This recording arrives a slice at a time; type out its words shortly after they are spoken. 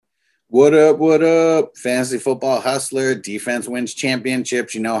What up, what up? Fantasy Football Hustler, defense wins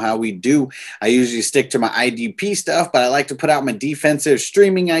championships. You know how we do. I usually stick to my IDP stuff, but I like to put out my defensive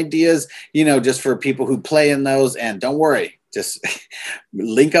streaming ideas, just for people who play in those. And don't worry, just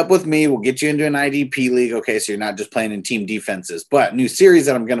link up with me. We'll get you into an IDP league. Okay, so you're not just playing in team defenses. But new series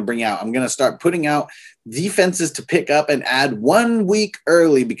that I'm going to bring out, I'm going to start putting out defenses to pick up and add 1 week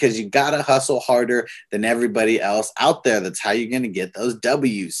early because you got to hustle harder than everybody else out there. That's how you're going to get those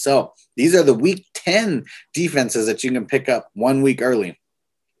W's. So these are the week 10 defenses that you can pick up 1 week early.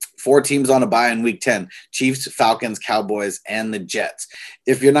 4 teams on a bye in week 10, Chiefs, Falcons, Cowboys, and the Jets.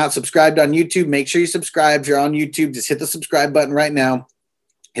 If you're not subscribed on YouTube, make sure you subscribe. If you're on YouTube, just hit the subscribe button right now.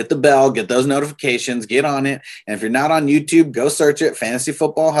 Hit the bell, get those notifications, get on it. And if you're not on YouTube, go search it, Fantasy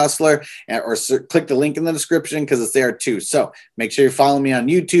Football Hustler, or click the link in the description because it's there too. So make sure you follow me on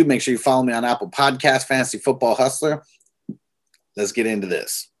YouTube. Make sure you follow me on Apple Podcasts, Fantasy Football Hustler. Let's get into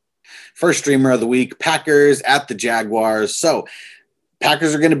this. First streamer of the week, Packers at the Jaguars. So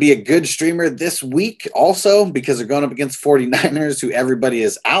Packers are going to be a good streamer this week also because they're going up against 49ers, who everybody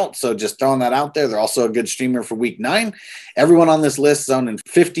is out. So just throwing that out there. They're also a good streamer for week 9. Everyone on this list is owned in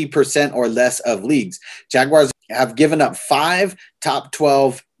 50% or less of leagues. Jaguars have given up 5 top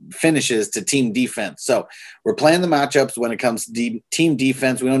 12 finishes to team defense. So we're playing the matchups when it comes to team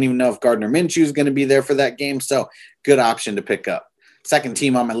defense. We don't even know if Gardner Minshew is going to be there for that game. So good option to pick up. Second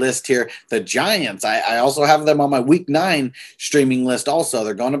team on my list here, the Giants. I also have them on my week 9 streaming list also.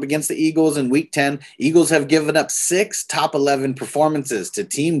 They're going up against the Eagles in week 10. Eagles have given up 6 top 11 performances to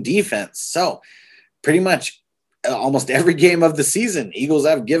team defense. So pretty much almost every game of the season, Eagles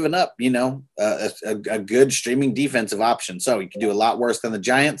have given up, a good streaming defensive option. So you can do a lot worse than the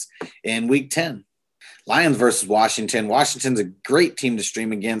Giants in week 10. Lions versus Washington. Washington's a great team to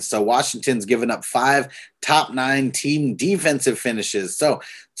stream against. So Washington's given up 5 top 9 team defensive finishes. So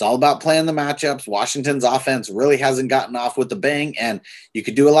it's all about playing the matchups. Washington's offense really hasn't gotten off with a bang, and you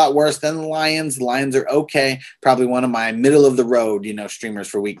could do a lot worse than the Lions. The Lions are okay. Probably one of my middle of the road, streamers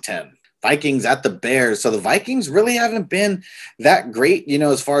for week 10. Vikings at the Bears. So the Vikings really haven't been that great,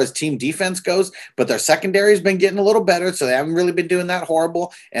 as far as team defense goes, but their secondary has been getting a little better. So they haven't really been doing that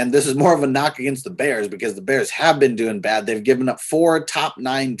horrible. And this is more of a knock against the Bears because the Bears have been doing bad. They've given up 4 top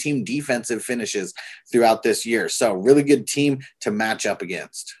 9 team defensive finishes throughout this year. So really good team to match up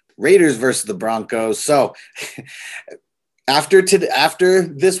against. Raiders versus the Broncos. So After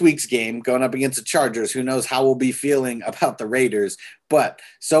this week's game, going up against the Chargers, who knows how we'll be feeling about the Raiders. But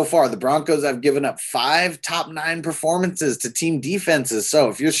so far, the Broncos have given up 5 top 9 performances to team defenses. So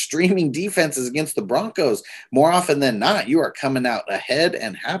if you're streaming defenses against the Broncos, more often than not, you are coming out ahead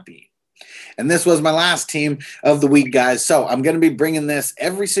and happy. And this was my last team of the week, guys. So I'm going to be bringing this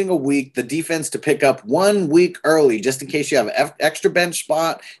every single week, the defense to pick up 1 week early, just in case you have an extra bench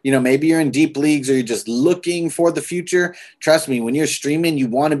spot. Maybe you're in deep leagues or you're just looking for the future. Trust me, when you're streaming, you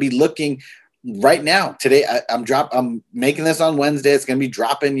want to be looking right now. Today, I'm making this on Wednesday. It's going to be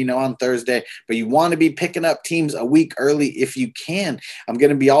dropping, on Thursday. But you want to be picking up teams a week early if you can. I'm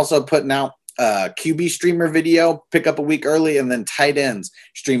going to be also putting out QB streamer video, pick up a week early, and then tight ends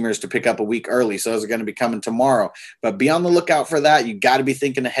streamers to pick up a week early. So those are going to be coming tomorrow. But be on the lookout for that. You got to be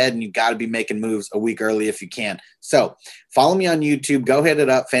thinking ahead, and you got to be making moves a week early if you can. So follow me on YouTube. Go hit it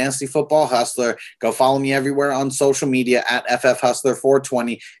up, Fantasy Football Hustler. Go follow me everywhere on social media at FF Hustler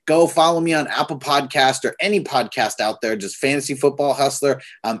 420. Go follow me on Apple Podcast or any podcast out there. Just Fantasy Football Hustler.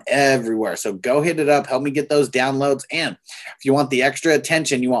 I'm everywhere. So go hit it up. Help me get those downloads. And if you want the extra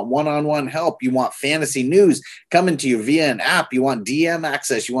attention, you want one-on-one help, you want fantasy news coming to you via an app, you want DM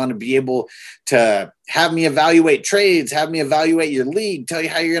access, you want to be able to have me evaluate trades, have me evaluate your league, tell you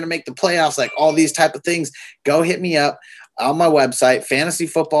how you're going to make the playoffs, like all these type of things, go hit me up on my website,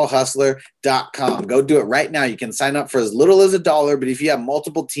 fantasyfootballhustler.com. Go do it right now. You can sign up for as little as $1, but if you have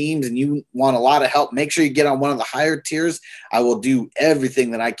multiple teams and you want a lot of help, make sure you get on one of the higher tiers. I will do everything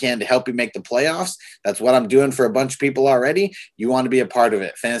that I can to help you make the playoffs. That's what I'm doing for a bunch of people already. You want to be a part of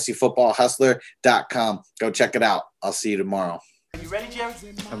it, fantasyfootballhustler.com. Go check it out. I'll see you tomorrow. Are you ready, Jerry?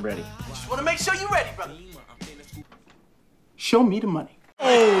 I'm ready. Just want to make sure you're ready, brother. Show me the money.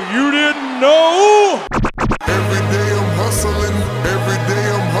 Oh, you didn't know? Every day I'm hustling. Every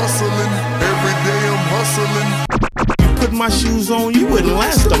day I'm hustling. Every day I'm hustling. Put my shoes on, you wouldn't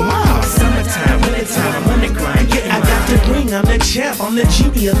last a mile. Summertime, wintertime, I'm on the grind. Yeah, I got the ring, I'm the champ, I'm the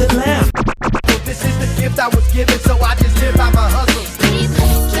genie of the lamp. This is the gift I was given, so I just live by my hustle.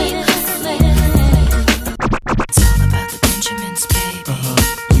 It's all about the Benjamins, baby.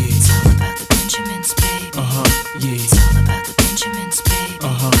 Yeah. It's all about the Benjamins, baby. Yeah. It's all about the Benjamins, baby.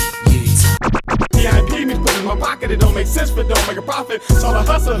 Yeah. VIP me put in my pocket, it don't make sense, but don't make a profit. So the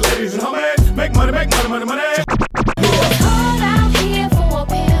hustle ladies and homies. Make money, money, money. Hold out here for a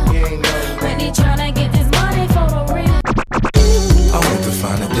pill. When he tryna get this money for the real. I want the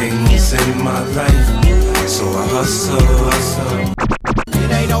finer things in my life, so I hustle.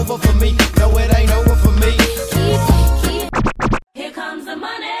 It ain't over for me. No, it ain't over for me. Here comes the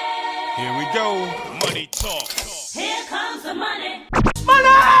money. Here we go. Money talk. Here comes the money.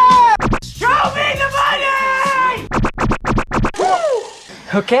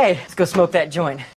 Okay, let's go smoke that joint.